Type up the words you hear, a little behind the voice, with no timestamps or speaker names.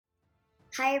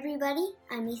Hi everybody,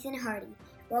 I'm Ethan Hardy.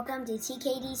 Welcome to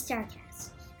TKD Starcast.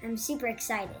 I'm super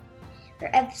excited.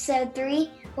 For episode 3,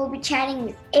 we'll be chatting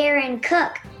with Aaron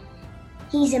Cook.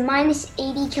 He's a minus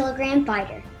 80 kilogram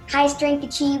fighter, high strength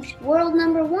achieved world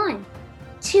number 1,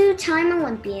 2-time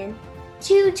Olympian,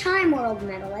 2-time world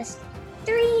medalist,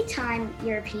 3-time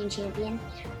European champion,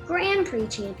 Grand Prix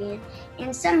champion,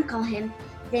 and some call him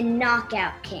the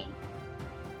Knockout King.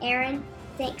 Aaron,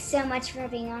 thanks so much for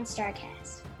being on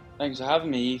Starcast. Thanks for having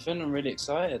me, Ethan. I'm really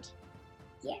excited.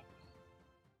 Yeah.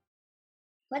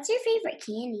 What's your favorite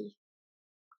candy?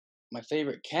 My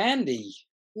favorite candy?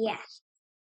 Yeah.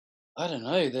 I don't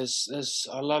know. I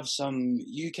love some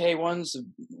UK ones.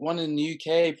 One in the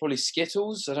UK, probably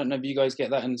Skittles. I don't know if you guys get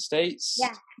that in the States.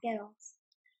 Yeah,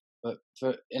 Skittles.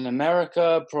 But in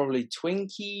America, probably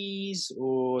Twinkies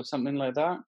or something like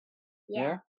that.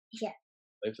 Yeah.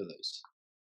 Both of those.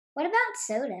 What about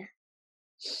soda?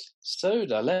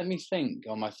 Soda, let me think.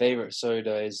 Oh, my favorite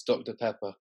soda is Dr.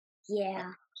 Pepper. Yeah.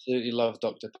 I absolutely love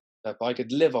Dr. Pepper. I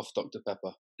could live off Dr.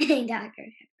 Pepper. Dr.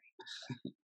 Pepper.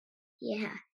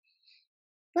 Yeah.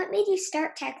 What made you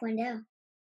start Taekwondo?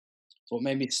 What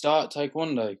made me start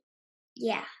Taekwondo?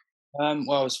 Yeah.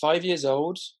 Well, I was 5 years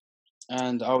old,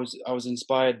 and I was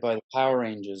inspired by the Power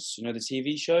Rangers. You know the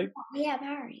TV show? Oh, yeah,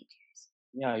 Power Rangers.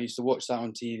 Yeah, I used to watch that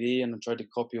on TV, and I tried to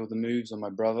copy all the moves on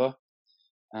my brother.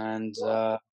 And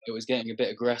it was getting a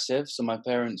bit aggressive, so my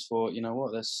parents thought, you know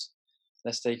what, let's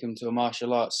take him to a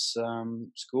martial arts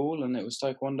school, and it was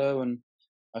Taekwondo, and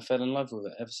I fell in love with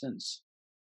it ever since.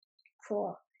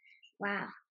 Cool. Wow.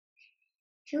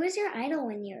 Who was your idol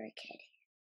when you were a kid?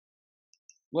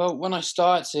 Well, when I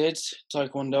started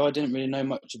Taekwondo, I didn't really know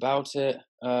much about it.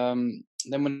 Then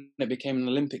when it became an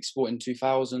Olympic sport in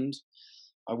 2000,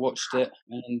 I watched it,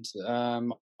 and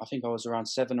I think I was around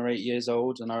 7 or 8 years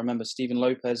old, and I remember Stephen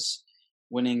Lopez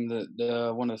winning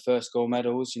the one of the first gold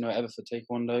medals, ever for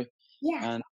Taekwondo. Yeah.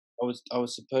 And I would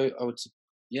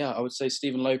say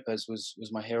Stephen Lopez was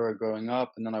my hero growing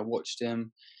up, and then I watched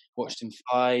him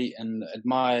fight and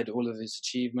admired all of his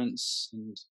achievements,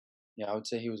 and yeah, I would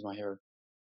say he was my hero.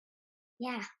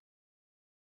 Yeah.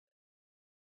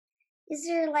 Is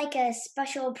there like a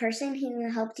special person who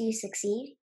helped you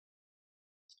succeed?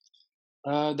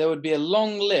 There would be a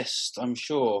long list, I'm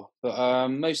sure, but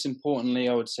most importantly,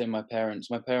 I would say my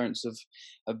parents. My parents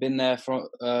have been there for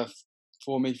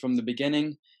me from the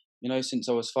beginning. Since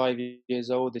I was 5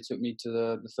 years old, they took me to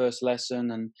the first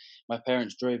lesson, and my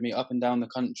parents drove me up and down the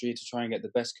country to try and get the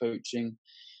best coaching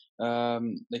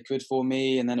they could for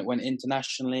me. And then it went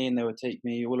internationally, and they would take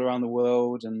me all around the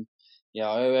world. And yeah,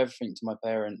 I owe everything to my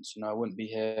parents. I wouldn't be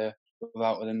here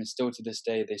without them, and still to this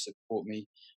day they support me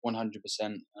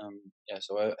 100%.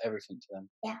 So I owe everything to them.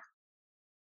 Yeah.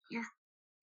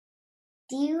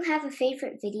 Do you have a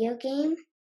favorite video game?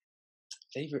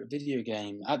 Favorite video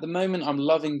game at the moment, I'm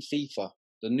loving FIFA,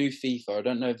 the new FIFA. I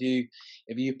don't know if you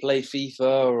play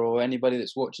FIFA, or anybody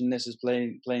that's watching this is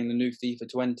playing the new FIFA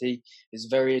 20. It's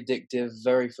very addictive,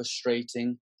 very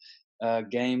frustrating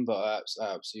game, but I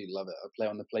absolutely love it. I play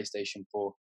on the PlayStation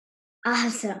 4.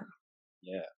 Awesome.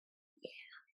 Yeah.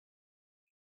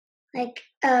 Like,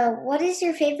 what is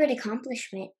your favorite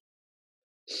accomplishment?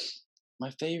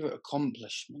 My favorite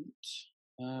accomplishment,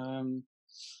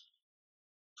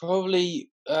 probably,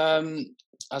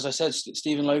 as I said,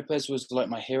 Stephen Lopez was like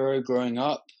my hero growing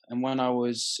up. And when I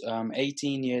was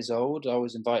 18 years old, I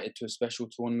was invited to a special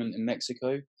tournament in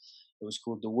Mexico. It was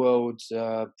called the World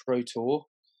Pro Tour,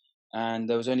 and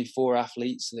there was only 4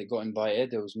 athletes that got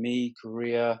invited. There was me,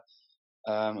 Korea,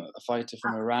 a fighter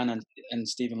from Iran, and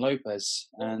Stephen Lopez.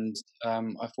 And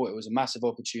I thought it was a massive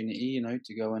opportunity,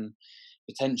 to go and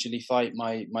potentially fight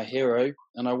my hero.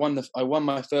 And I won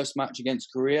my first match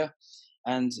against Korea,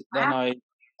 and then I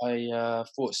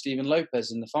fought Stephen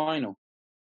Lopez in the final,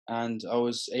 and I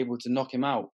was able to knock him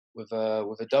out with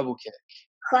a double kick.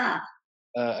 Wow.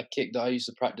 A kick that I used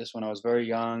to practice when I was very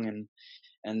young,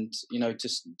 and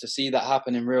to see that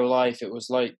happen in real life, it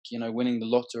was like winning the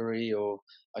lottery. Or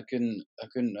I couldn't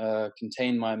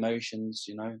contain my emotions,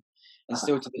 and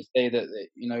still to this day that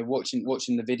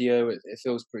watching the video, it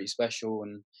feels pretty special.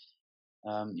 And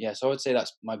so I would say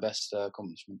that's my best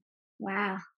accomplishment.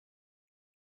 Wow.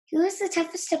 Who was the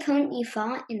toughest opponent you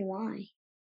fought, and why?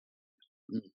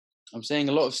 I'm saying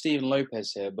a lot of Stephen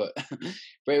Lopez here, but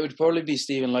but it would probably be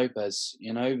Stephen Lopez,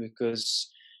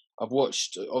 because I've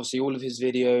watched obviously all of his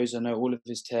videos. I know all of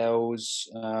his tales,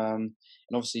 and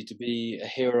obviously to be a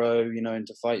hero, and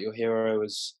to fight your hero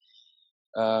is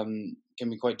can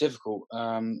be quite difficult.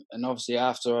 And obviously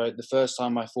the first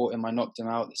time I fought him, I knocked him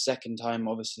out. The second time,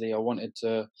 obviously, I wanted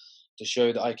to to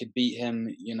show that I could beat him,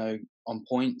 on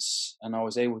points, and I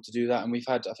was able to do that. And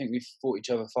I think we've fought each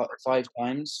other five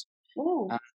times, Ooh.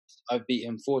 and I've beat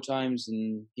him 4 times,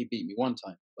 and he beat me 1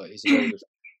 time. But he's a very good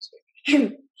fighter.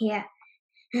 So. Yeah.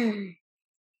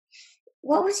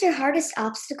 What was your hardest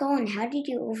obstacle and how did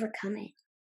you overcome it?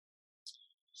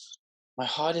 My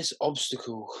hardest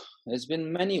obstacle. There's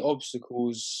been many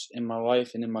obstacles in my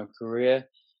life and in my career,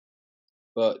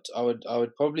 but I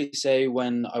would probably say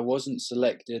when I wasn't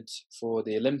selected for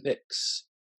the Olympics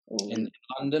in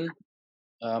London.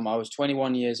 I was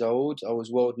 21 years old. I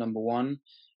was world number one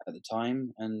at the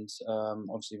time, and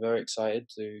obviously very excited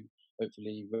to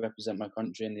hopefully represent my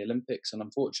country in the Olympics. And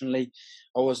unfortunately,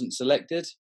 I wasn't selected,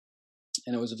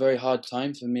 and it was a very hard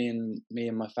time for me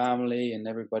and my family and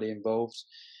everybody involved.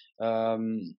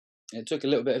 It took a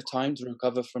little bit of time to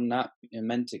recover from that,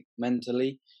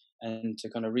 mentally, and to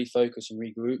kind of refocus and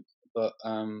regroup. But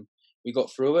we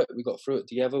got through it. We got through it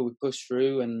together. We pushed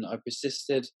through, and I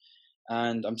persisted,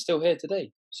 and I'm still here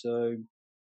today. So,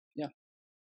 yeah.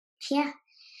 Yeah.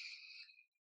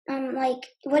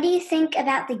 What do you think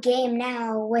about the game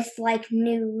now with like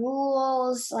new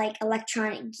rules, like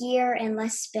electronic gear and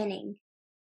less spinning?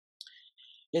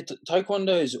 Yeah,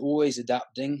 Taekwondo is always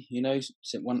adapting.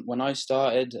 When I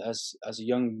started as a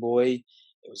young boy,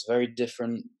 it was very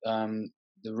different.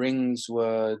 The rings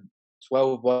were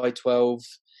 12 by 12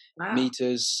 Wow.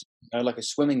 meters, like a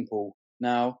swimming pool.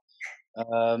 Now,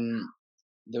 the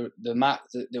mat,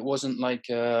 it wasn't like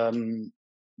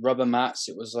rubber mats.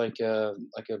 It was like a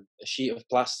sheet of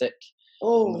plastic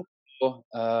on the Oh,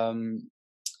 floor.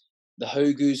 The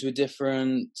hogus were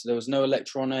different. There was no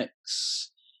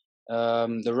electronics.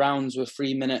 The rounds were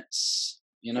 3 minutes.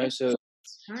 So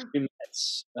wow. 3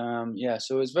 minutes. Yeah,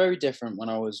 so it was very different when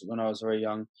I was very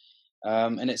young.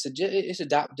 And it's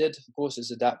adapted. Of course,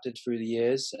 it's adapted through the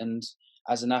years. And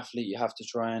as an athlete, you have to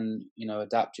try and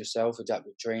adapt yourself, adapt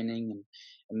your training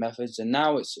and methods. And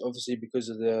now it's obviously because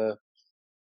of the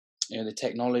the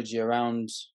technology around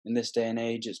in this day and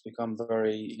age. It's become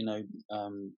very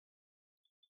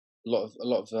a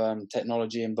lot of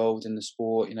technology involved in the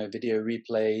sport. Video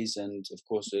replays and of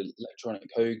course the electronic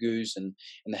hogus and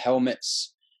the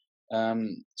helmets.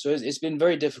 So it's been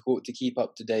very difficult to keep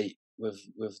up to date with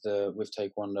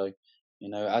Taekwondo.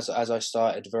 As I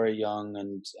started very young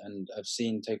and I've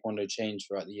seen Taekwondo change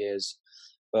throughout the years.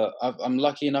 But I'm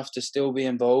lucky enough to still be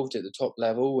involved at the top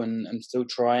level and still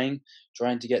trying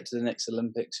to get to the next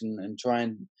Olympics and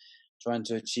trying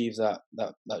to achieve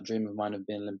that dream of mine of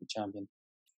being Olympic champion.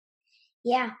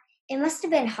 Yeah. It must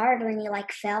have been hard when you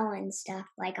like fell and stuff,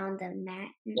 like on the mat.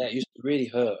 Yeah, it used to really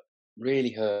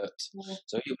hurt. Yeah.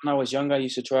 So when I was younger, I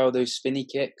used to try all those spinny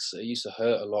kicks. It used to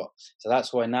hurt a lot. So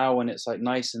that's why now when it's like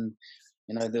nice and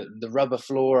the rubber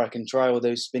floor, I can try all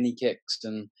those spinny kicks,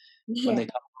 and when Yeah. they come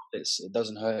off, it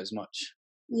doesn't hurt as much.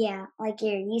 Yeah, like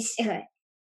you're used to it.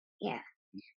 Yeah.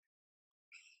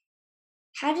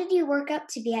 How did you work up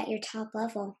to be at your top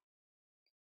level?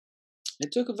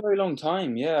 It took a very long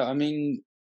time. Yeah, I mean,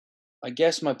 I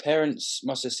guess my parents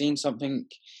must have seen something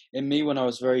in me when I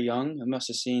was very young. I must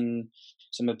have seen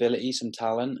some ability, some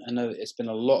talent, and it's been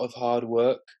a lot of hard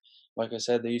work. Like I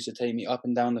said, they used to take me up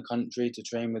and down the country to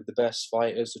train with the best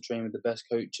fighters, to train with the best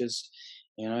coaches.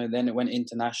 Then it went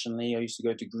internationally. I used to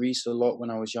go to Greece a lot when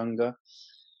I was younger.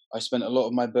 I spent a lot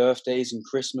of my birthdays and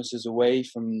Christmases away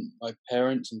from my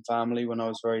parents and family when I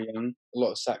was very young. A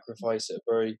lot of sacrifice at a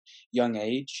very young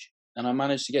age. And I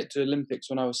managed to get to Olympics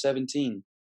when I was 17.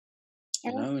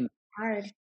 It was And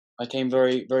hard. I came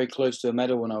very, very close to a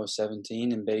medal when I was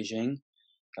 17 in Beijing.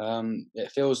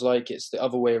 It feels like it's the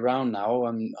other way around now.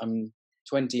 I'm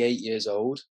 28 years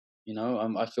old.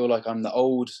 I feel like I'm the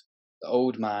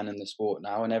old man in the sport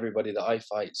now, and everybody that I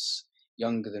fight's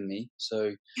younger than me.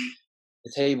 So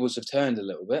the tables have turned a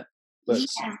little bit, but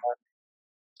Yeah.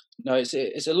 no, it's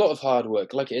a lot of hard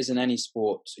work, like it is in any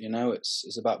sport.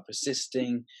 It's about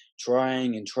persisting,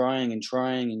 trying and trying and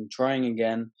trying and trying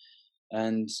again,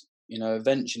 and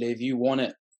eventually, if you want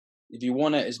it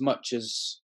as much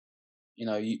as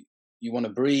you want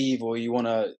to breathe, or you want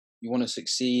to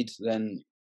succeed, then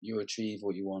you achieve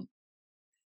what you want.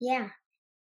 Yeah.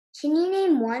 Can you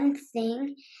name one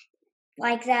thing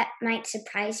like that might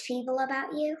surprise people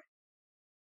about you?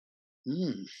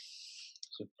 Hmm.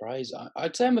 Surprise.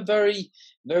 I'd say I'm a very,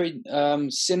 very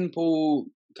simple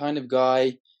kind of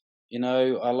guy.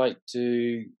 I like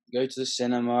to go to the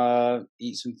cinema,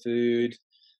 eat some food,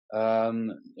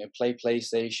 play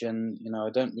PlayStation.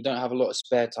 We don't have a lot of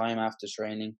spare time after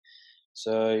training,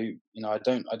 so I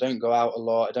don't go out a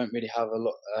lot. I don't really have a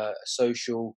lot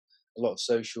social a lot of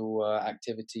social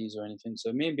activities or anything.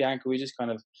 So me and Bianca, we just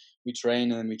kind of we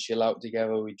train and then we chill out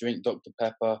together. We drink Dr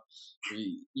Pepper,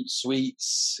 we eat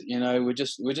sweets. You know, we're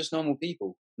just normal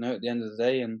people. You know, at the end of the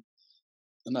day, and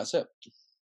that's it.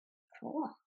 Cool.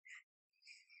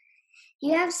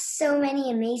 You have so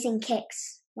many amazing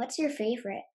kicks. What's your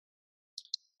favorite?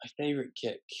 My favorite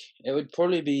kick, it would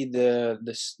probably be the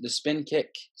spin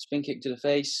kick to the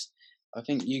face. I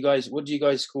think you guys, what do you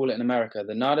guys call it in America?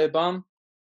 The Nardo bomb?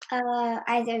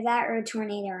 Either that or a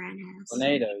tornado roundhouse.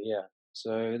 Tornado, yeah.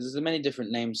 So there's many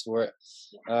different names for it.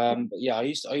 But yeah, I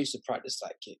used to practice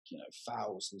that kick, you know,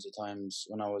 thousands of times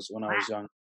when I was young.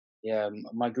 Yeah,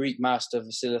 my Greek master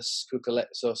Vasilis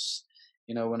Koukaletsos,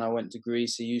 you know, when I went to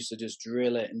Greece, he used to just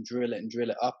drill it and drill it and drill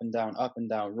it up and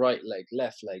down, right leg,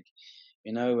 left leg,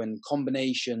 you know, and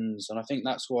combinations. And I think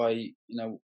that's why, you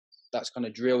know, that's kind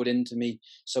of drilled into me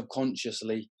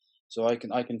subconsciously. So I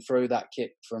can throw that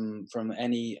kick from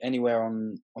anywhere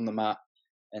on the mat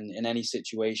and in any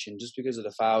situation, just because of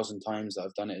the thousand times that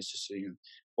I've done it. It's just, you know,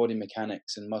 body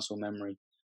mechanics and muscle memory.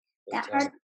 That But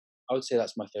hard, I would say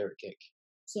that's my favorite kick.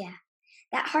 yeah,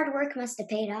 that hard work must have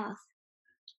paid off.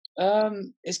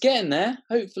 It's getting there.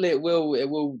 Hopefully, it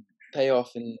will pay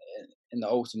off in the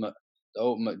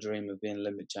ultimate dream of being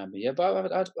Olympic champion. Yeah,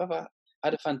 but I've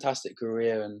had a fantastic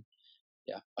career, and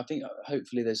yeah, I think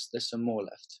hopefully there's some more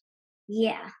left.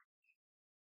 Yeah.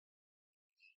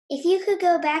 If you could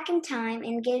go back in time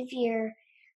and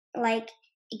like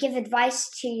give advice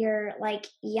to your like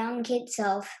young kid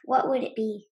self, what would it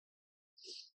be?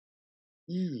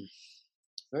 Hmm,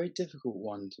 very difficult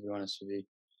one, to be honest with you.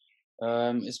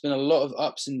 It's been a lot of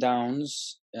ups and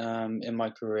downs in my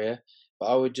career, but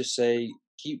I would just say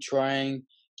keep trying,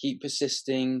 keep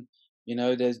persisting. You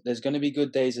know, there's going to be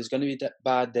good days, there's going to be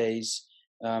bad days.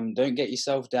 Don't get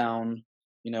yourself down.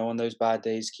 You know, on those bad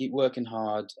days, keep working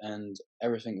hard, and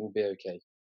everything will be okay.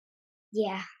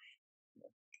 Yeah.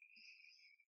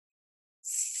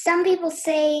 Some people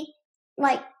say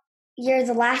like you're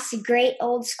the last great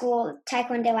old school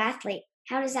taekwondo athlete.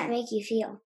 How does that make you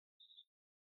feel?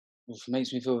 It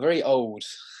makes me feel very old.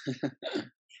 I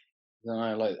don't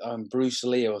know, like I'm Bruce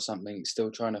Lee or something,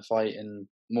 still trying to fight in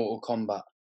Mortal Kombat.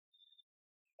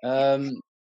 Um,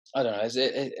 I don't know.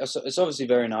 It's obviously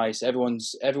very nice. Everyone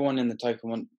in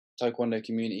the taekwondo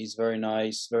community is very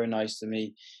nice to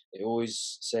me. They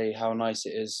always say how nice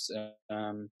it is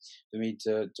for me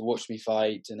to watch me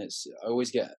fight, and I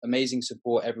always get amazing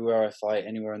support everywhere I fight,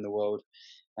 anywhere in the world.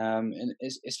 And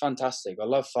it's fantastic. I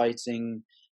love fighting.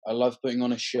 I love putting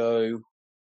on a show.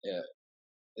 Yeah,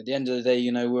 at the end of the day,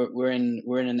 you know, we're in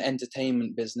an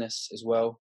entertainment business as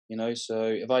well. You know, so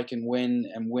if I can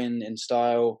win and win in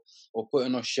style, or put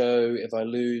on a show, if I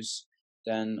lose,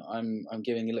 then I'm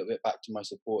giving a little bit back to my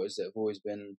supporters that have always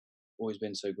been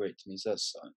so great to me. So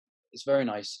it's very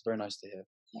nice to hear.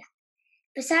 Yeah.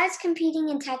 Besides competing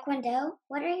in taekwondo,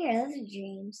 what are your other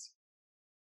dreams?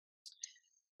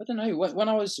 I don't know. When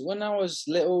I was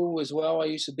little as well, I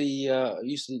used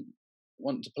to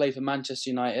want to play for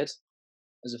Manchester United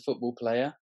as a football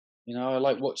player. You know, I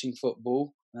like watching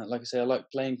football. Like I say, I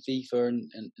like playing FIFA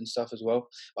and stuff as well.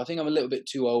 I think I'm a little bit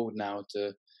too old now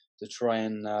to try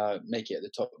and make it at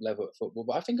the top level at football.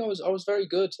 But I think I was very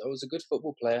good. I was a good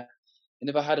football player. And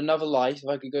if I had another life, if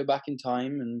I could go back in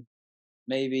time, and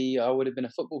maybe I would have been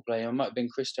a football player. I might have been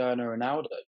Cristiano Ronaldo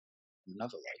in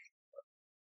another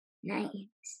Nice.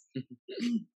 life.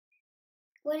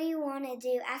 What do you want to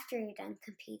do after you're done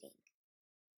competing?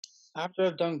 After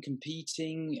I've done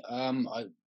competing, I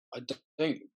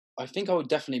don't. I think I would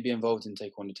definitely be involved in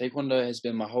taekwondo. Taekwondo has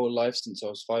been my whole life since I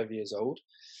was 5 years old.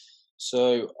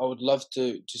 So I would love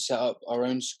to set up our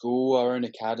own school, our own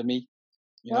academy.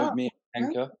 You know, Well, me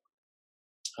and huh?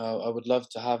 Anka. I would love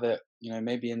to have it. You know,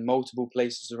 maybe in multiple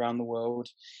places around the world,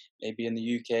 maybe in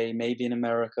the UK, maybe in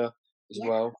America as Yeah.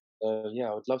 well. So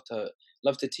yeah, I would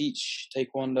love to teach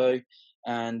taekwondo,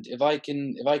 and if I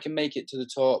can make it to the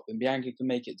top, and Bianca can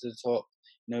make it to the top,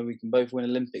 you know, we can both win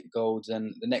Olympic golds.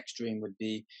 And the next dream would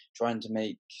be trying to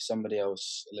make somebody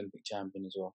else Olympic champion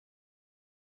as well.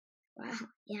 Wow.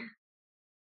 Yeah.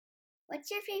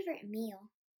 What's your favorite meal?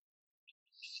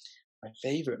 My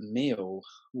favorite meal.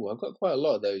 Ooh, I've got quite a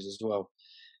lot of those as well.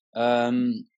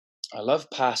 Um, I love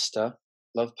pasta.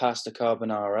 Love pasta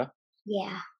carbonara.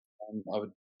 Yeah. I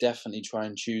would definitely try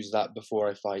and choose that before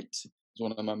I fight. It's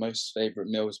one of my most favorite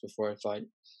meals before I fight.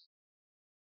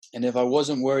 And if I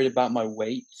wasn't worried about my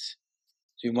weight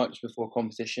too much before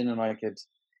competition, and I could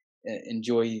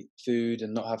enjoy food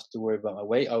and not have to worry about my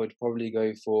weight, I would probably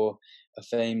go for a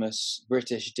famous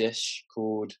British dish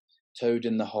called toad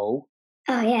in the hole.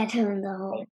 Oh yeah, toad in the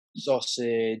hole.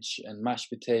 sausage and mashed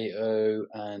potato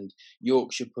and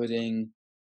Yorkshire pudding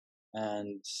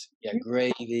and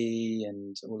gravy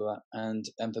and all of that.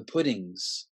 And the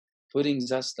puddings,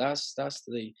 that's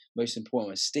the most important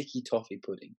one. Sticky toffee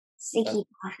pudding. Sticky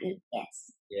toffee,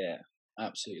 yes. Yeah,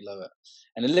 absolutely love it.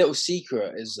 And a little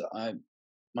secret is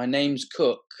my name's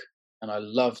Cook, and I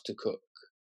love to cook.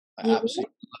 I You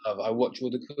absolutely love. I watch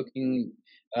all the cooking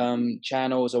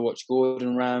channels. I watch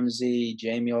Gordon Ramsay,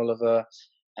 Jamie Oliver,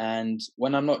 and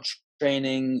when I'm not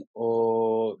training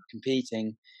or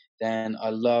competing, then I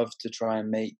love to try and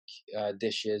make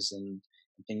dishes and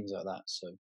things like that.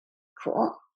 So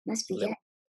cool. Must be good.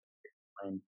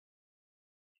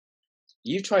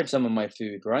 You've tried some of my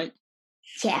food, right?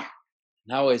 Yeah.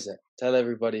 How is it? Tell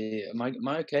everybody. Am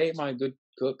I okay? Am I a good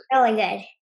cook? Really good.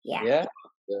 Yeah. Yeah.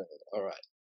 Good. All right.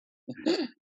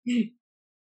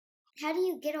 How do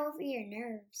you get over your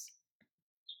nerves?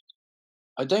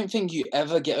 I don't think you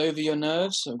ever get over your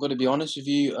nerves. I've got to be honest with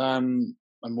you. I'm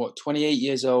 28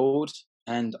 years old,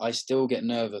 and I still get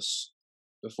nervous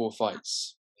before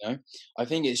fights. You know, I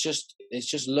think it's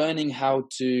just learning how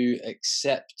to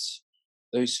accept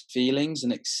those feelings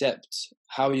and accept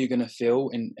how you're going to feel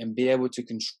and be able to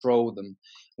control them.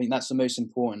 I think that's the most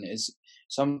important. Is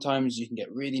sometimes you can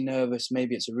get really nervous.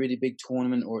 Maybe it's a really big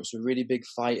tournament or it's a really big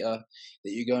fighter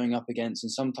that you're going up against,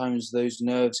 and sometimes those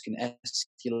nerves can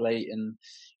escalate. And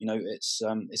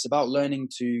it's about learning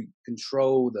to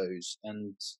control those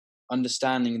and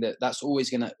understanding that that's always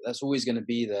gonna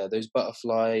be there. Those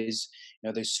butterflies,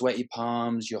 those sweaty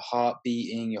palms, your heart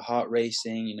beating, your heart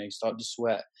racing. You start to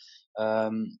sweat.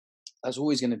 That's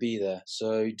always going to be there.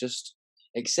 So just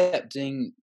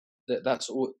accepting that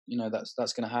that's all,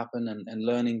 that's going to happen, and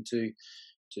learning to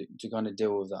kind of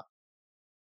deal with that.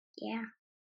 Yeah.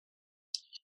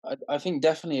 I think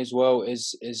definitely as well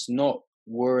is not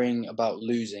worrying about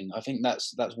losing. I think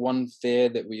that's one fear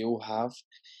that we all have,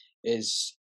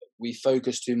 is we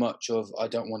focus too much of I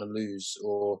don't want to lose,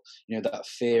 or that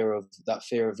fear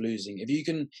of losing. If you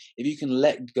can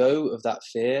let go of that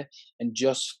fear and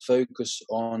just focus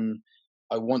on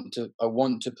I want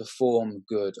to perform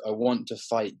good, I want to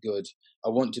fight good, I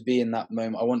want to be in that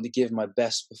moment, I want to give my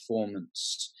best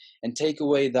performance, and take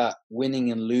away that winning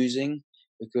and losing,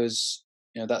 because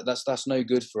that's no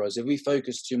good for us. If we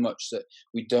focus too much that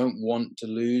we don't want to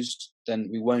lose, then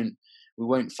we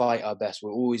won't fight our best.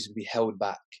 We'll always be held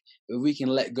back. But if we can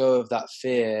let go of that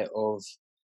fear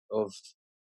of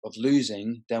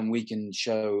losing, then we can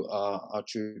show our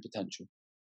true potential.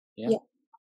 Yeah.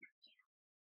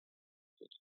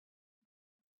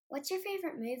 What's your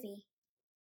favorite movie?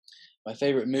 My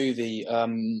favorite movie.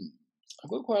 I've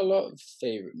got quite a lot of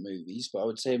favorite movies, but I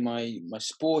would say my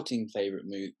sporting favorite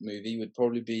movie would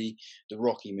probably be the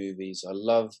Rocky movies. I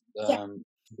love the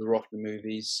Rocky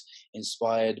movies,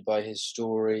 inspired by his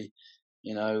story.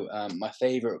 My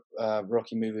favorite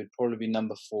Rocky movie would probably be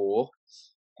number 4.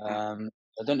 I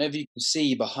don't know if you can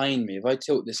see behind me. If I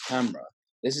tilt this camera,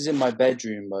 this is in my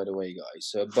bedroom, by the way, guys.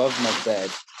 So above my bed,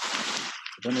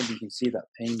 I don't know if you can see that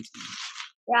painting.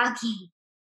 Rocky.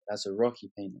 That's a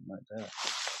Rocky painting right there.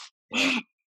 Yeah.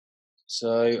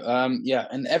 So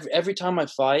and every time I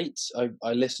fight,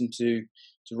 I listen to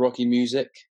Rocky music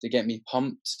to get me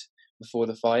pumped before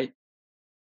the fight.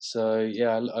 So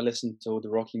yeah, I listen to all the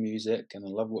Rocky music, and I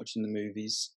love watching the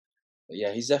movies. But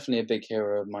yeah, he's definitely a big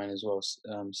hero of mine as well,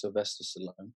 Sylvester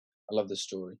Stallone. I love the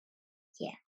story.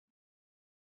 Yeah.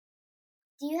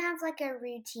 Do you have like a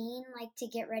routine, like to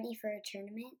get ready for a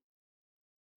tournament?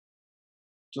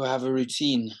 Do I have a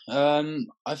routine? I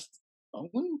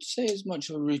wouldn't say as much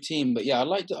of a routine, but yeah, I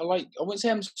wouldn't say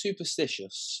I'm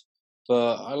superstitious,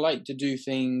 but I like to do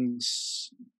things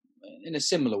in a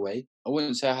similar way. I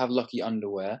wouldn't say I have lucky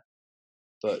underwear,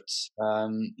 but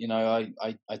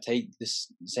I take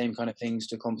this same kind of things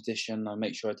to competition. I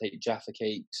make sure I take Jaffa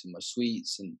cakes and my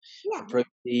sweets and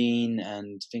protein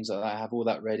and things like that. I have all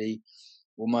that ready,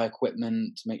 all my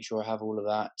equipment to make sure I have all of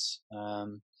that.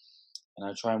 And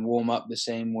I try and warm up the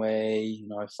same way.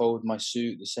 I fold my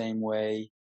suit the same way.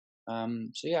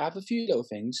 So yeah, I have a few little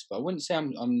things, but I wouldn't say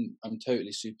I'm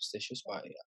totally superstitious about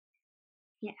it.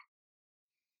 Yeah.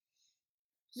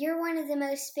 You're one of the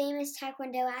most famous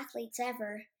Taekwondo athletes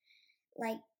ever.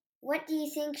 Like, what do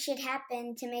you think should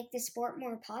happen to make the sport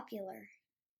more popular?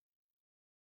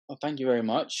 Well, thank you very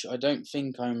much. I don't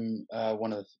think I'm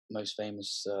one of the most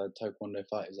famous Taekwondo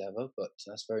fighters ever, but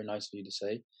that's very nice of you to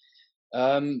say.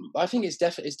 I think it's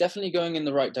definitely going in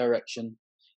the right direction.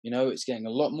 It's getting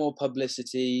a lot more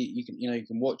publicity. You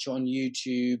can watch it on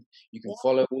YouTube. You can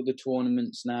follow all the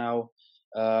tournaments now.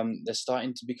 They're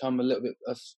starting to become a little bit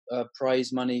of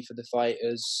prize money for the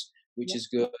fighters, which is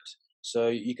good. So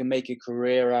you can make a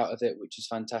career out of it, which is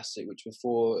fantastic, which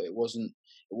before it wasn't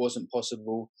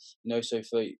possible. So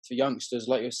for youngsters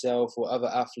like yourself or other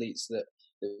athletes that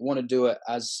want to do it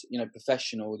as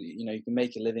professional, you can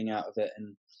make a living out of it,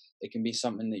 and it can be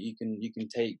something that you can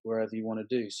take wherever you want to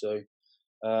do. So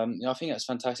I think that's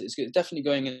fantastic. It's definitely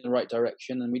going in the right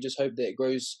direction, and we just hope that it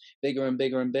grows bigger and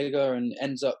bigger and bigger and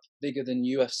ends up bigger than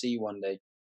UFC one day.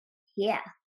 Yeah,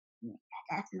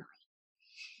 definitely.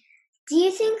 Do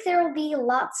you think there will be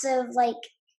lots of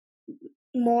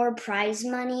more prize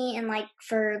money and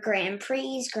for Grand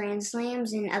Prix, Grand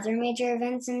Slams, and other major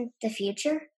events in the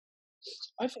future?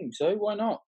 I think so. Why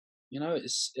not?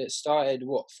 It started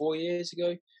 4 years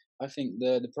ago. I think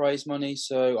the prize money.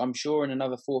 So I'm sure in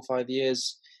another 4 or 5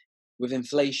 years, with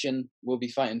inflation, we'll be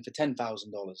fighting for $10,000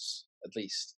 at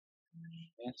least.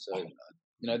 Yeah. So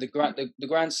the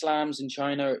Grand Slams in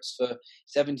China, it's for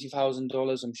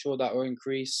 $70,000. I'm sure that will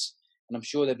increase, and I'm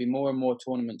sure there'll be more and more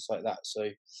tournaments like that.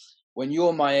 So when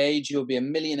you're my age, you'll be a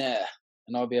millionaire,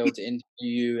 and I'll be able to interview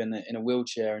you in a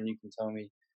wheelchair, and you can tell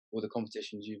me all the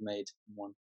competitions you've made and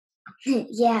won.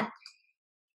 Yeah.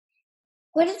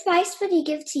 What advice would you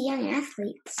give to young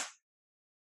athletes?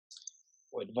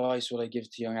 What advice would I give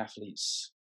to young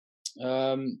athletes?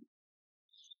 Follow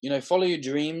your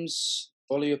dreams,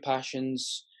 follow your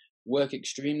passions, work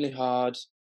extremely hard.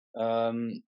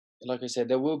 Like I said,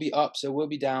 there will be ups, there will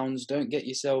be downs. Don't get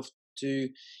yourself too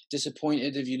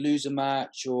disappointed if you lose a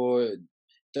match, or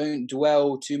don't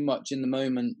dwell too much in the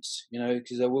moment,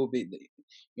 because there will be,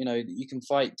 you can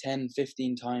fight 10,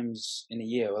 15 times in a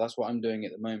year. Well, that's what I'm doing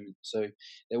at the moment. So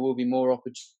there will be more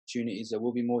opportunities. There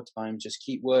will be more time. Just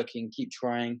keep working, keep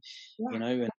trying, and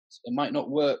it might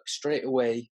not work straight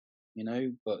away,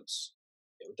 but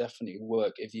it will definitely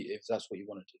work if that's what you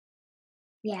want to do.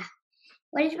 Yeah.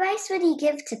 What advice would you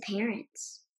give to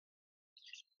parents?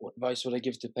 What advice would I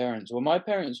give to parents? Well, my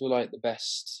parents were like the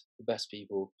best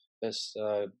people, best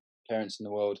parents in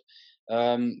the world.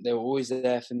 They were always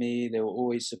there for me. They were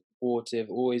always supportive,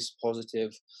 always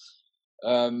positive.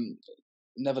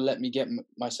 Never let me get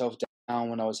myself down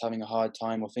when I was having a hard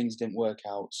time or things didn't work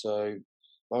out. So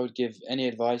if I would give any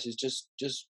advice, is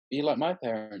just be like my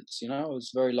parents. I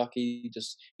was very lucky.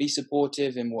 Just be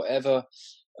supportive in whatever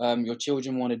your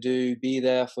children want to do. Be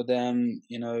there for them.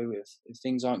 If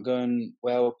things aren't going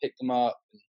well, pick them up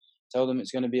and tell them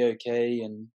it's going to be okay,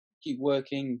 and keep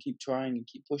working, keep trying, and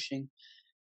keep pushing.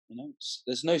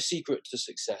 There's no secret to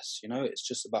success. It's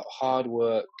just about hard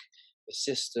work,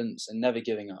 persistence, and never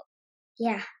giving up.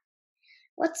 Yeah.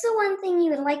 What's the one thing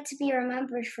you would like to be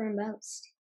remembered for most?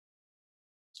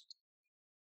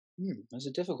 That's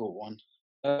a difficult one.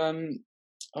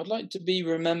 I'd like to be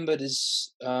remembered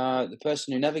as the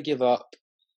person who never give up,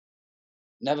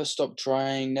 never stopped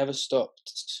trying, never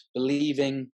stopped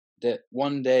believing that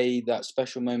one day that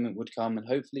special moment would come, and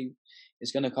hopefully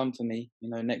it's going to come for me.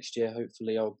 Next year,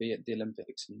 hopefully I'll be at the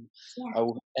Olympics, and I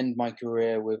will end my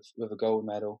career with a gold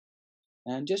medal.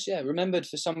 And just remembered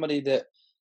for somebody that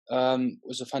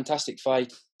was a fantastic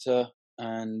fighter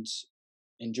and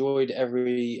enjoyed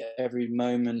every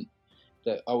moment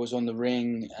that I was on the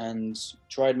ring, and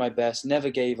tried my best,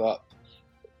 never gave up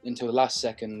until the last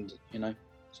second.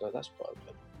 So that's what I would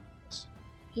like.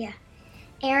 Yeah.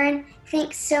 Aaron,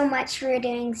 thanks so much for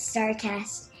doing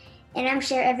StarCast, and I'm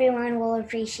sure everyone will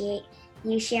appreciate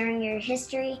you sharing your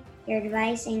history, your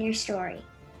advice, and your story.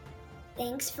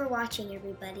 Thanks for watching,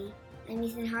 everybody. I'm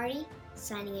Ethan Hardy,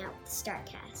 signing out with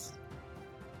StarCast.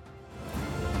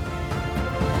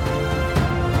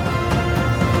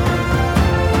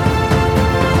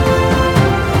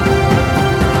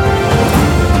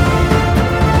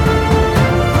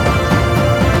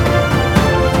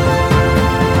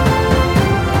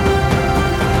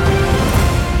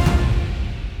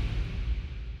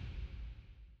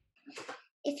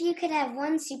 If you could have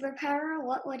one superpower,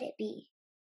 what would it be?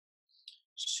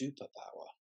 Superpower.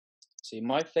 See,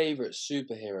 my favorite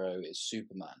superhero is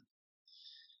Superman.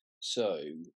 So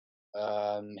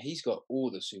he's got all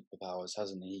the superpowers,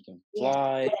 hasn't he? He can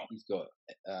fly. Yeah. He's got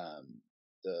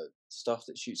the stuff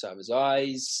that shoots out of his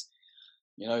eyes.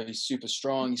 He's super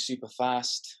strong. He's super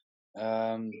fast.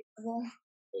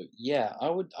 Yeah, I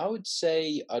would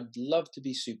say I'd love to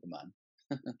be Superman.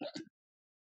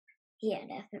 Yeah,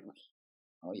 definitely.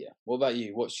 Oh yeah. What about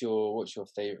you? What's your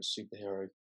favorite superhero?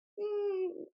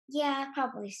 Yeah,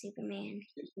 probably Superman.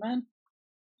 Superman?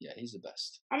 Yeah, he's the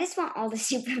best. I just want all the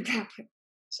superpowers.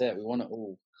 That's it. We want it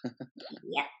all.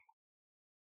 Yep.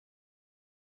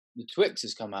 The Twix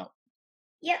has come out.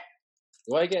 Yep.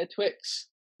 Do I get a Twix?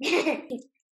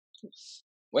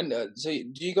 When so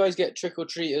do you guys get trick or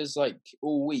treaters like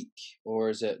all week,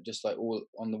 or is it just like all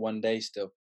on the one day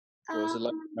still? or was it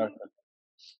like America?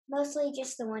 Mostly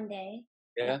just the one day.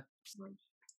 Yeah.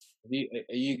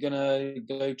 Are you gonna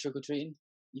go trick or treating?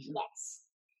 Yes.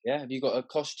 Yeah. Have you got a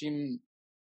costume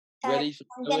ready for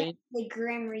I'm Halloween? gonna be the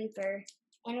Grim Reaper,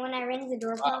 and when I ring the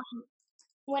Wow.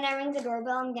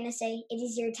 doorbell, I'm gonna say, "It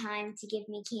is your time to give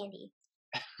me candy."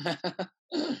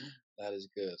 That is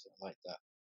good. I like that.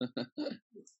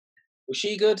 Was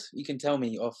she good? You can tell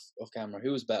me off camera.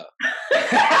 Who was better?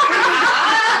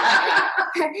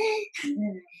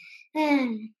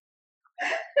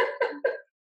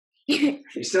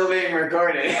 You're still being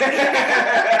recorded.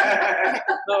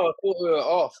 No, I thought we were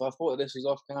off. I thought this was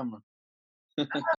off camera.